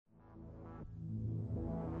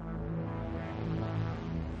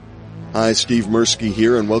Hi, Steve Mirsky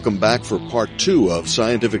here, and welcome back for part 2 of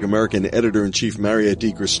Scientific American Editor-in-Chief Mariette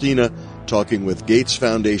DiChristina talking with Gates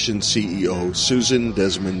Foundation CEO Susan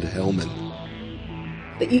Desmond-Hellmann.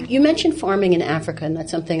 You mentioned farming in Africa, and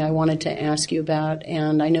that's something I wanted to ask you about.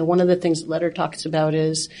 And I know one of the things the letter talks about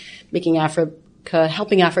is helping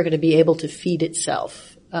Africa to be able to feed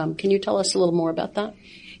itself. Can you tell us a little more about that?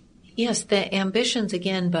 Yes, the ambitions,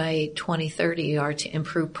 again, by 2030 are to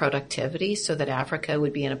improve productivity so that Africa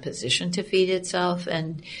would be in a position to feed itself.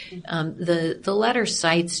 And the letter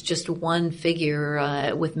cites just one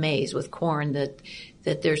figure with maize, with corn, that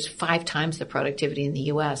there's 5 times the productivity in the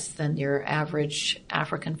U.S. than your average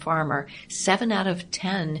African farmer. 7 out of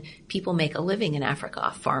 10 people make a living in Africa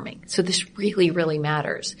off farming. So this really, really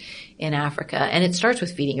matters in Africa. And it starts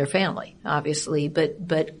with feeding your family, obviously,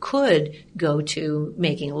 but could go to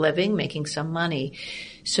making a living, making some money.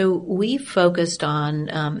 So we focused on,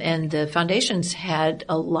 and the foundation's had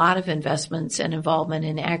a lot of investments and involvement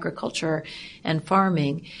in agriculture and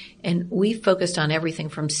farming. And we focused on everything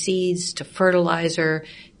from seeds to fertilizer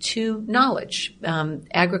to knowledge,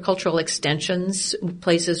 agricultural extensions,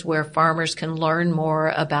 places where farmers can learn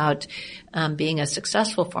more about being a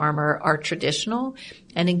successful farmer are traditional.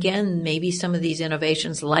 And again, maybe some of these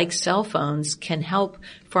innovations like cell phones can help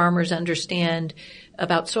farmers understand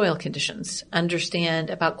about soil conditions, understand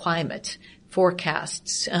about climate,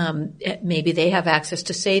 forecasts. Maybe they have access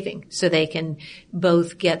to saving so they can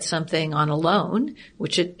both get something on a loan,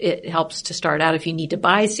 which it helps to start out if you need to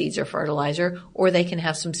buy seeds or fertilizer, or they can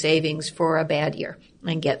have some savings for a bad year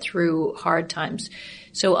and get through hard times.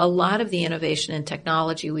 So a lot of the innovation and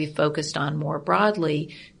technology we've focused on more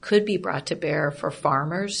broadly could be brought to bear for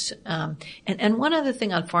farmers. And one other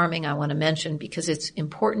thing on farming I want to mention, because it's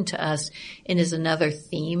important to us and is another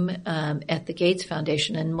theme at the Gates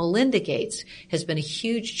Foundation. And Melinda Gates has been a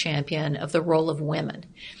huge champion of the role of women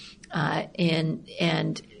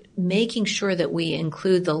and making sure that we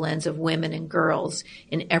include the lens of women and girls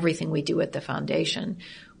in everything we do at the foundation.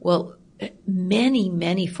 Well, many,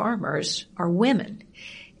 many farmers are women,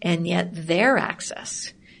 and yet their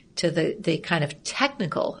access to the kind of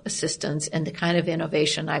technical assistance and the kind of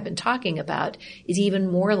innovation I've been talking about is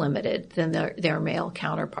even more limited than their male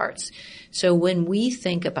counterparts. So when we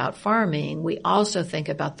think about farming, we also think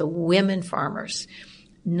about the women farmers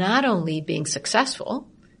not only being successful,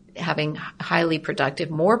 having highly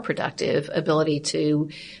productive, more productive ability to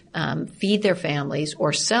feed their families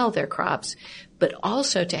or sell their crops, but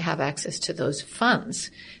also to have access to those funds,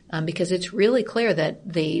 because it's really clear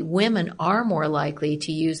that the women are more likely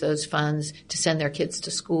to use those funds to send their kids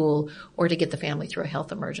to school or to get the family through a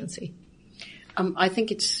health emergency. I think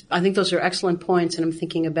those are excellent points, and I'm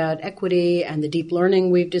thinking about equity and the deep learning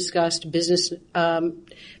we've discussed, business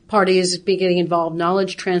parties getting involved,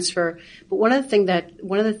 knowledge transfer. But one of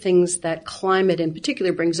the things that climate in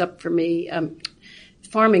particular brings up for me,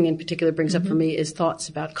 farming in particular brings up for me, is thoughts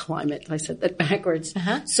about climate. I said that backwards.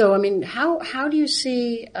 So, I mean, how do you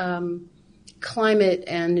see climate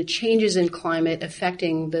and changes in climate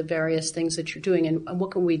affecting the various things that you're doing, and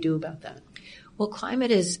what can we do about that? Well, climate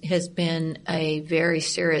has been a very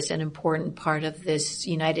serious and important part of this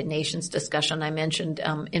United Nations discussion. I mentioned,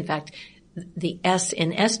 in fact, the S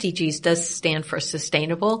in SDGs does stand for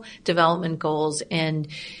Sustainable Development Goals, and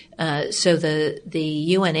so the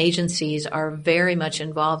UN agencies are very much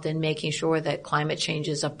involved in making sure that climate change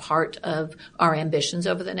is a part of our ambitions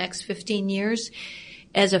over the next 15 years.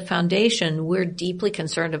 As a foundation, we're deeply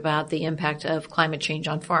concerned about the impact of climate change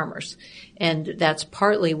on farmers. And that's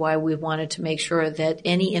partly why we wanted to make sure that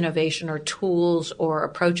any innovation or tools or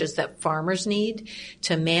approaches that farmers need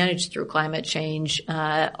to manage through climate change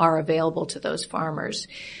are available to those farmers.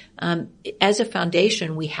 As a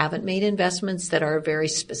foundation, we haven't made investments that are very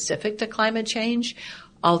specific to climate change,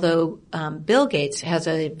 although Bill Gates has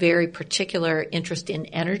a very particular interest in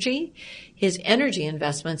energy. His energy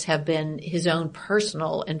investments have been his own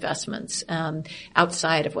personal investments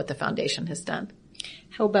outside of what the foundation has done.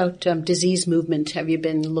 How about disease movement? Have you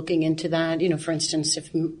been looking into that? You know, for instance, if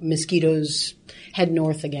mosquitoes head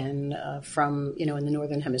north again from, in the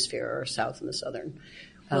northern hemisphere or south in the southern,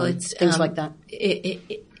 it's things like that.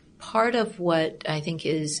 Part of what I think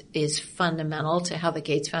is fundamental to how the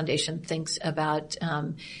Gates Foundation thinks about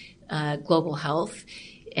global health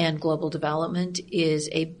and global development is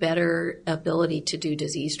a better ability to do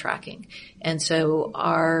disease tracking. And so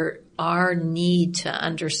our need to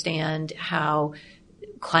understand how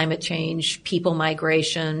climate change, people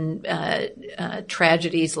migration,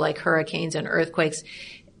 tragedies like hurricanes and earthquakes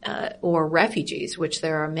or refugees, which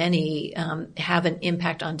there are many, have an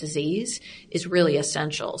impact on disease is really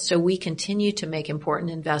essential. So we continue to make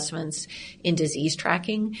important investments in disease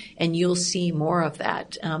tracking, and you'll see more of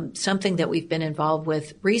that. Something that we've been involved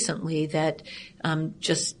with recently that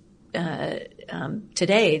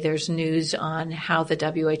today there's news on how the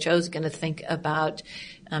WHO is going to think about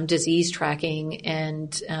disease tracking and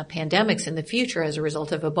pandemics in the future as a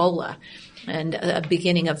result of Ebola, and a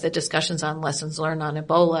beginning of the discussions on lessons learned on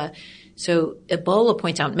Ebola. So Ebola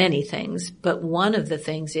points out many things, but one of the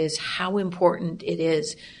things is how important it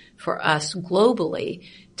is for us globally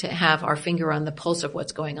to have our finger on the pulse of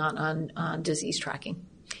what's going on disease tracking.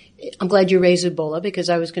 I'm glad you raised Ebola, because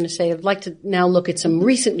I was going to say I'd like to now look at some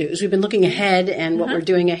recent news. We've been looking ahead and what we're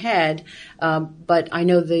doing ahead, but I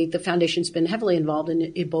know the foundation's been heavily involved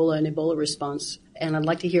in Ebola and Ebola response, and I'd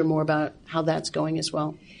like to hear more about how that's going as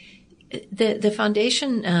well. The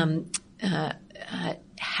foundation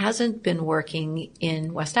hasn't been working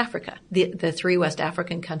in West Africa. The 3 West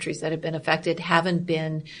African countries that have been affected haven't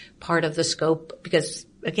been part of the scope because,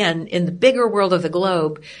 again, in the bigger world of the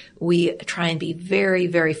globe, we try and be very,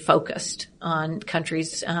 very focused on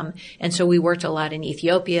countries. And so we worked a lot in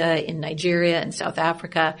Ethiopia, in Nigeria, and South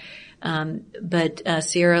Africa. But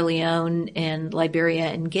Sierra Leone and Liberia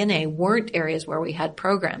and Guinea weren't areas where we had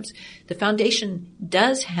programs. The foundation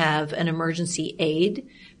does have an emergency aid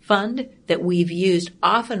fund that we've used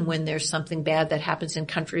often when there's something bad that happens in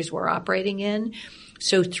countries we're operating in.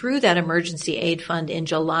 So through that emergency aid fund in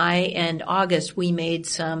July and August, we made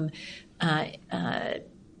some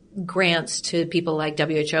grants to people like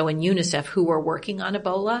WHO and UNICEF who were working on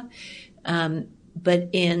Ebola. But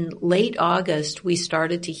in late August, we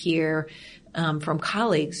started to hear from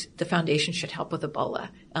colleagues, the foundation should help with Ebola.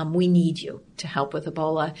 We need you to help with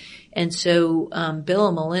Ebola. And so Bill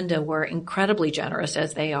and Melinda were incredibly generous,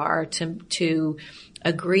 as they are, to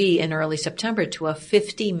agree in early September to a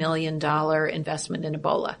 $50 million investment in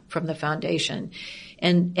Ebola from the foundation.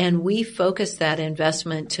 And we focused that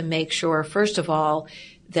investment to make sure, first of all,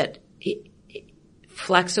 that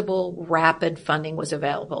flexible, rapid funding was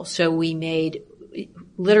available. So we made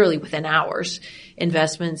literally within hours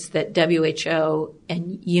investments that WHO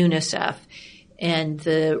and UNICEF and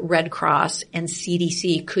the Red Cross and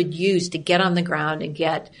CDC could use to get on the ground and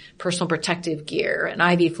get personal protective gear and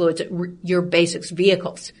IV fluids, your basics,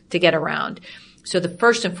 vehicles to get around. So the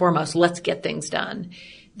first and foremost, let's get things done.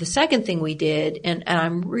 The second thing we did, and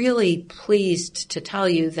I'm really pleased to tell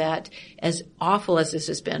you that as awful as this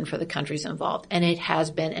has been for the countries involved, and it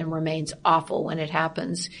has been and remains awful when it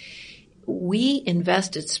happens, we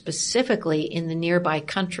invested specifically in the nearby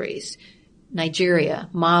countries, Nigeria,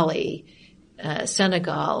 Mali,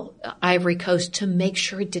 Senegal, Ivory Coast, to make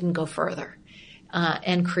sure it didn't go further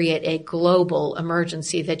and create a global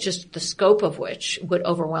emergency that just the scope of which would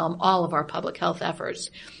overwhelm all of our public health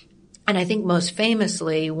efforts. And I think most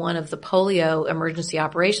famously, one of the polio emergency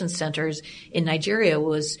operations centers in Nigeria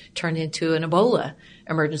was turned into an Ebola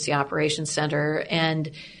emergency operations center,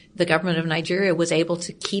 and the government of Nigeria was able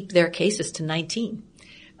to keep their cases to 19.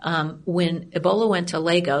 When Ebola went to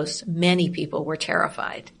Lagos, many people were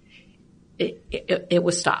terrified. It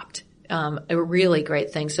was stopped. A really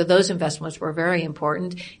great thing. So those investments were very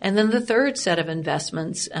important. And then the third set of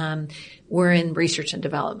investments were in research and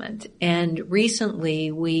development. And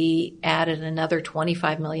recently we added another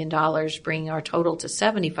 $25 million, bringing our total to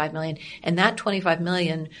 $75 million. And that $25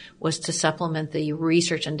 million was to supplement the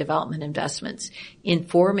research and development investments in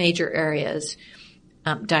 4 major areas: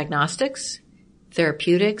 diagnostics,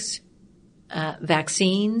 therapeutics,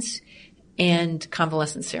 vaccines, and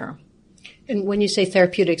convalescent serum. And when you say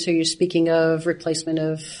therapeutics, are you speaking of replacement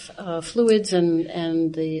of fluids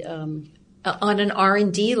and the on an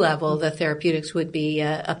R&D level, the therapeutics would be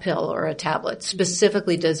a pill or a tablet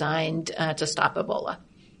specifically designed to stop Ebola.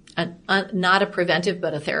 Not a preventive,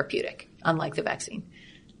 but a therapeutic, unlike the vaccine.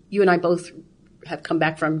 You and I both have come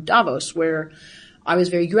back from Davos, where I was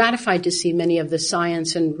very gratified to see many of the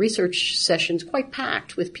science and research sessions quite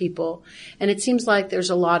packed with people. And it seems like there's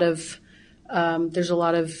a lot of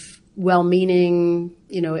well-meaning,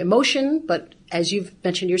 emotion, but as you've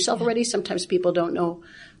mentioned yourself already, sometimes people don't know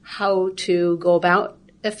how to go about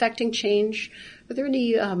affecting change. Are there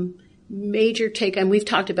any major and we've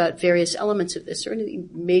talked about various elements of this, are there any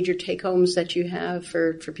major take-homes that you have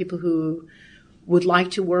for people who would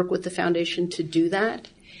like to work with the foundation to do that?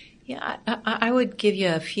 Yeah, I would give you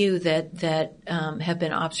a few that have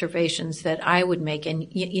been observations that I would make. And,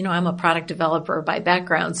 I'm a product developer by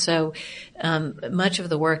background, so much of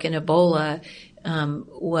the work in Ebola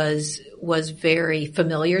was very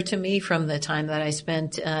familiar to me from the time that I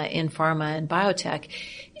spent in pharma and biotech,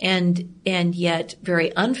 and yet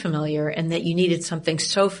very unfamiliar, and that you needed something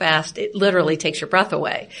so fast it literally takes your breath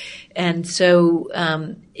away. And so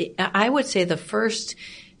I would say the first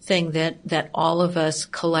thing that all of us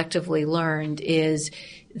collectively learned is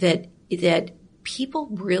that people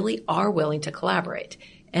really are willing to collaborate,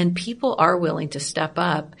 and people are willing to step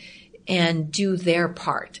up and do their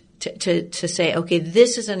part to say, okay,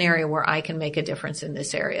 this is an area where I can make a difference in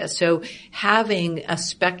this area. So having a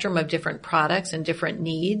spectrum of different products and different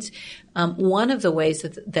needs, one of the ways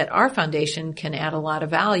that our foundation can add a lot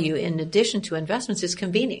of value in addition to investments is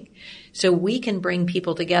convening. So we can bring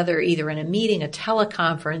people together either in a meeting, a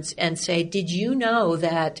teleconference, and say, did you know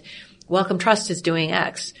that Wellcome Trust is doing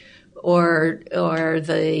X? Or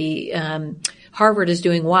the Harvard is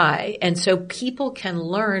doing Y. And so people can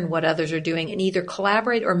learn what others are doing and either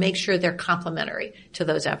collaborate or make sure they're complementary to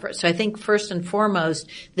those efforts. So I think first and foremost,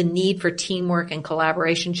 the need for teamwork and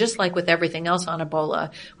collaboration, just like with everything else on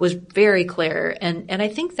Ebola, was very clear. And I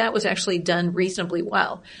think that was actually done reasonably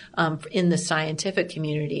well in the scientific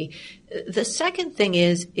community. The second thing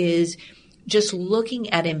is just looking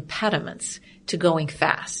at impediments to going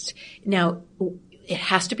fast. Now, it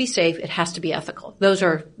has to be safe. It has to be ethical. Those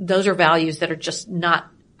are values that are just not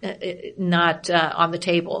on the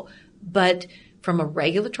table. But from a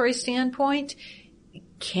regulatory standpoint,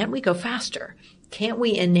 can't we go faster? Can't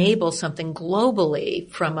we enable something globally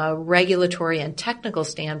from a regulatory and technical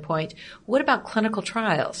standpoint? What about clinical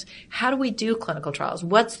trials? How do we do clinical trials?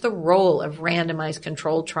 What's the role of randomized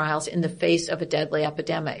controlled trials in the face of a deadly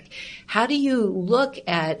epidemic? How do you look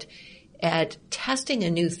at testing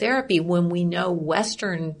a new therapy when we know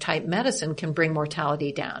Western type medicine can bring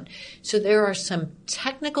mortality down? So there are some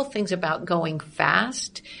technical things about going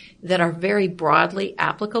fast that are very broadly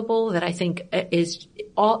applicable that I think is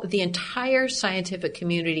all the entire scientific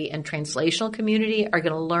community and translational community are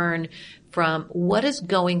going to learn from. What does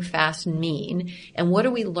going fast mean, and what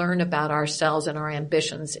do we learn about ourselves and our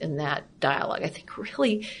ambitions in that dialogue? I think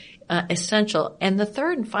really essential. And the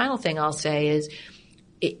third and final thing I'll say is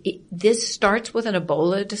this starts with an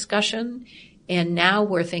Ebola discussion, and now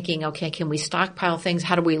we're thinking, okay, can we stockpile things?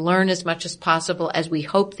 How do we learn as much as possible as we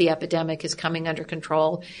hope the epidemic is coming under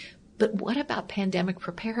control? But what about pandemic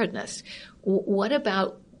preparedness? What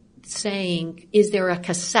about saying, is there a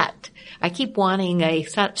cassette? I keep wanting a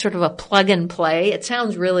sort of a plug and play. It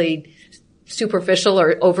sounds really superficial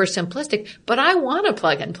or oversimplistic, but I want a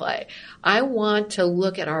plug and play. I want to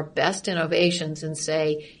look at our best innovations and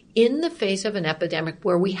say, in the face of an epidemic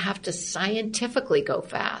where we have to scientifically go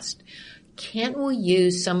fast, can't we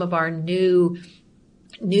use some of our new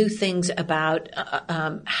things about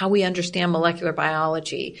how we understand molecular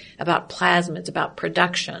biology, about plasmids, about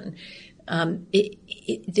production?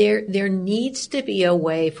 There needs to be a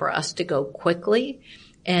way for us to go quickly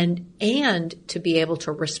and to be able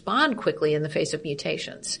to respond quickly in the face of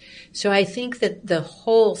mutations. So I think that the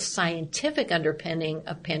whole scientific underpinning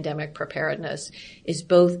of pandemic preparedness is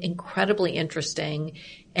both incredibly interesting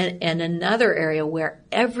and another area where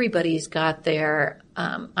everybody's got their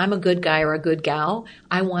I'm a good guy or a good gal,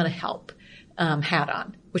 I want to help hat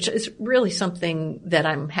on, which is really something that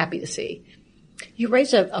I'm happy to see. You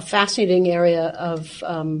raise a fascinating area of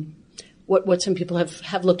what some people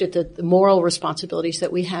have looked at, the moral responsibilities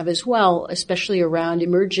that we have as well, especially around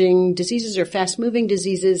emerging diseases or fast-moving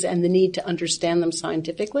diseases and the need to understand them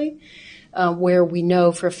scientifically, where we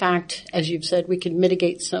know for a fact, as you've said, we can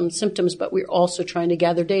mitigate some symptoms, but we're also trying to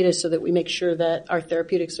gather data so that we make sure that our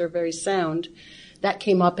therapeutics are very sound. That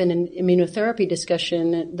came up in an immunotherapy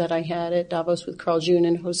discussion that I had at Davos with Carl June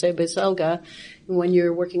and Jose Bezelga. When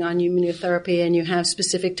you're working on immunotherapy and you have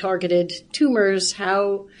specific targeted tumors,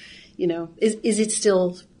 how is it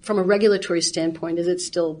still, from a regulatory standpoint, is it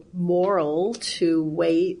still moral to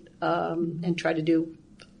wait and try to do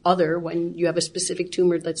other when you have a specific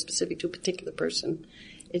tumor that's specific to a particular person?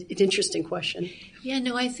 It's an interesting question. Yeah,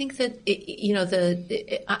 no, I think that,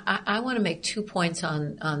 I want to make 2 points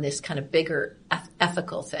on this kind of bigger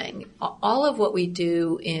ethical thing. All of what we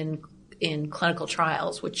do in clinical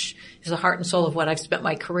trials, which is the heart and soul of what I've spent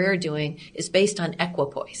my career doing, is based on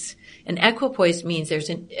equipoise. And equipoise means there's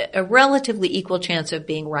a relatively equal chance of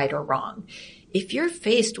being right or wrong. If you're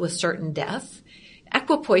faced with certain death,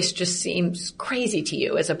 equipoise just seems crazy to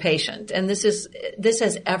you as a patient. And this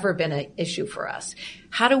has ever been an issue for us.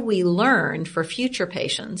 How do we learn for future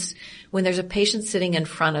patients when there's a patient sitting in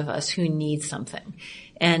front of us who needs something?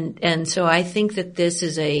 And so I think that this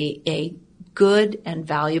is a good and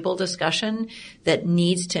valuable discussion that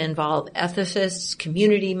needs to involve ethicists,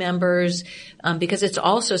 community members, because it's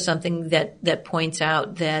also something that points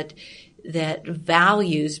out that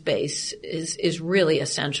values base is really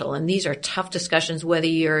essential. And these are tough discussions, whether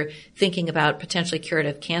you're thinking about potentially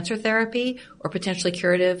curative cancer therapy or potentially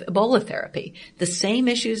curative Ebola therapy. The same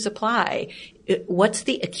issues apply. What's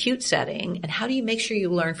the acute setting, and how do you make sure you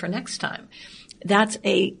learn for next time? That's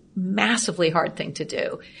a massively hard thing to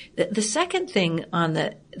do. The second thing on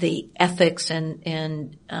the ethics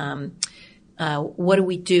and what do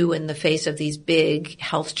we do in the face of these big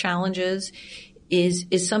health challenges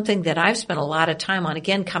is something that I've spent a lot of time on,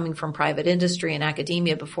 again, coming from private industry and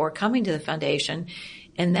academia before coming to the foundation.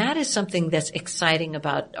 And that is something that's exciting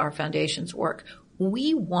about our foundation's work.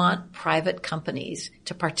 We want private companies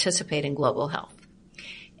to participate in global health.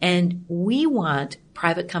 And we want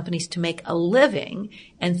private companies to make a living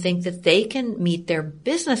and think that they can meet their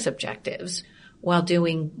business objectives while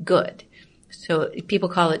doing good. So people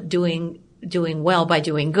call it doing well by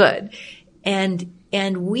doing good. And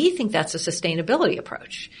we think that's a sustainability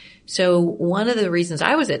approach. So one of the reasons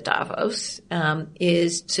I was at Davos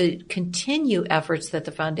is to continue efforts that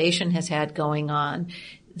the foundation has had going on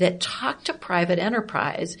that talk to private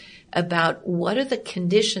enterprise about what are the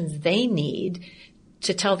conditions they need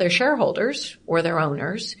to tell their shareholders or their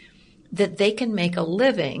owners that they can make a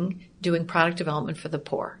living doing product development for the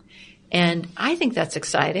poor. And I think that's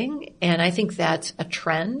exciting, and I think that's a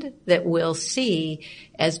trend that we'll see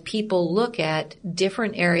as people look at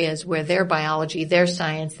different areas where their biology, their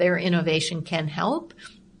science, their innovation can help,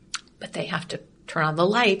 but they have to turn on the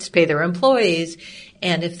lights, pay their employees,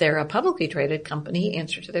 and if they're a publicly traded company,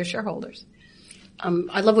 answer to their shareholders.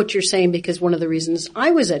 I love what you're saying, because one of the reasons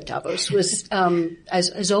I was at Davos was,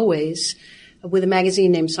 as always, with a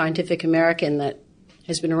magazine named Scientific American that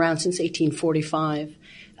has been around since 1845.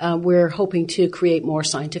 We're hoping to create more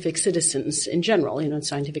scientific citizens in general.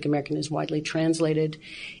 Scientific American is widely translated.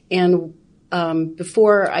 And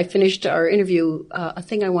before I finished our interview, a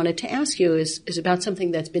thing I wanted to ask you is about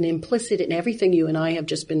something that's been implicit in everything you and I have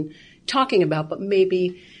just been talking about, but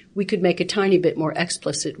maybe we could make a tiny bit more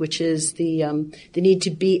explicit, which is the need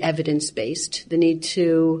to be evidence-based, the need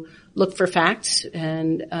to look for facts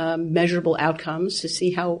and measurable outcomes to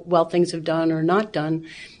see how well things have done or not done.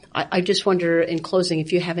 I just wonder, in closing,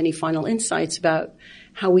 if you have any final insights about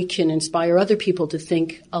how we can inspire other people to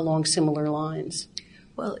think along similar lines.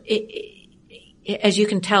 Well, as you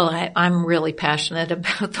can tell, I'm really passionate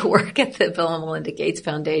about the work at the Bill and Melinda Gates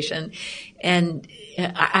Foundation. And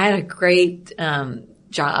I had a great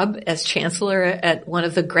job as chancellor at one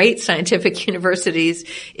of the great scientific universities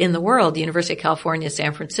in the world, the University of California,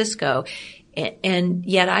 San Francisco. And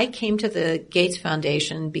yet I came to the Gates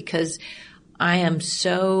Foundation because I am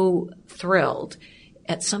so thrilled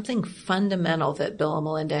at something fundamental that Bill and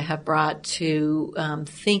Melinda have brought to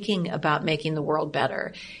thinking about making the world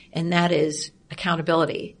better, and that is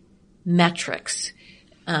accountability, metrics,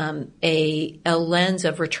 a lens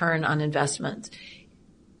of return on investment.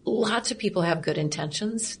 Lots of people have good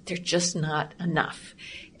intentions. They're just not enough.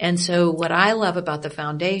 And so what I love about the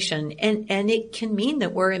foundation, and it can mean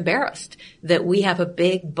that we're embarrassed that we have a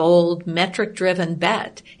big, bold, metric-driven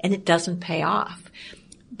bet and it doesn't pay off.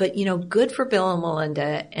 But, good for Bill and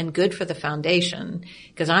Melinda and good for the foundation,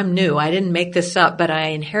 because I'm new. I didn't make this up, but I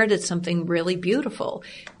inherited something really beautiful,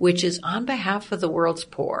 which is on behalf of the world's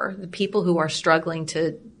poor, the people who are struggling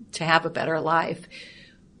to have a better life.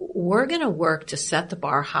 We're going to work to set the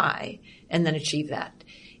bar high and then achieve that.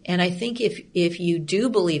 And I think if you do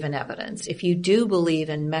believe in evidence, if you do believe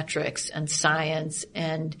in metrics and science,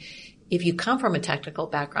 and if you come from a technical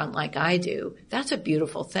background like I do, that's a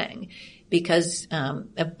beautiful thing, because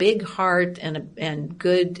a big heart and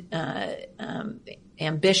good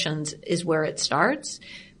ambitions is where it starts.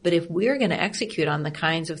 But if we're going to execute on the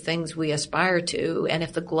kinds of things we aspire to, and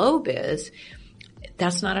if the globe is,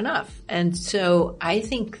 that's not enough. And so I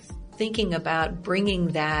think thinking about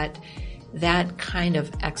bringing that kind of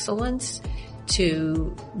excellence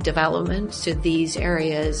to development, to these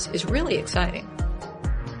areas, is really exciting.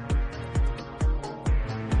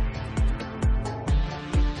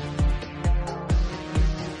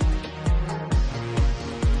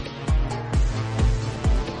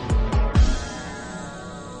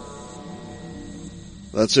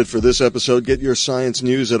 That's it for this episode. Get your science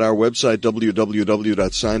news at our website,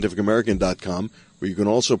 www.scientificamerican.com, where you can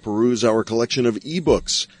also peruse our collection of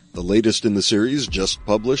ebooks. The latest in the series, just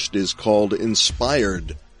published, is called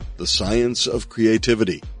Inspired, The Science of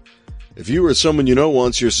Creativity. If you or someone you know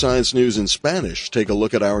wants your science news in Spanish, take a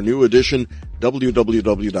look at our new edition,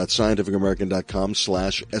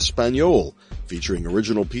 www.scientificamerican.com/Espanol, featuring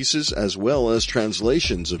original pieces as well as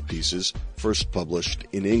translations of pieces first published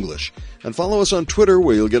in English. And follow us on Twitter,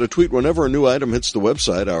 where you'll get a tweet whenever a new item hits the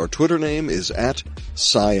website. Our Twitter name is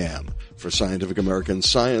 @SciAm. For Scientific American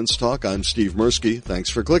Science Talk, I'm Steve Mirsky. Thanks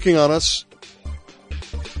for clicking on us.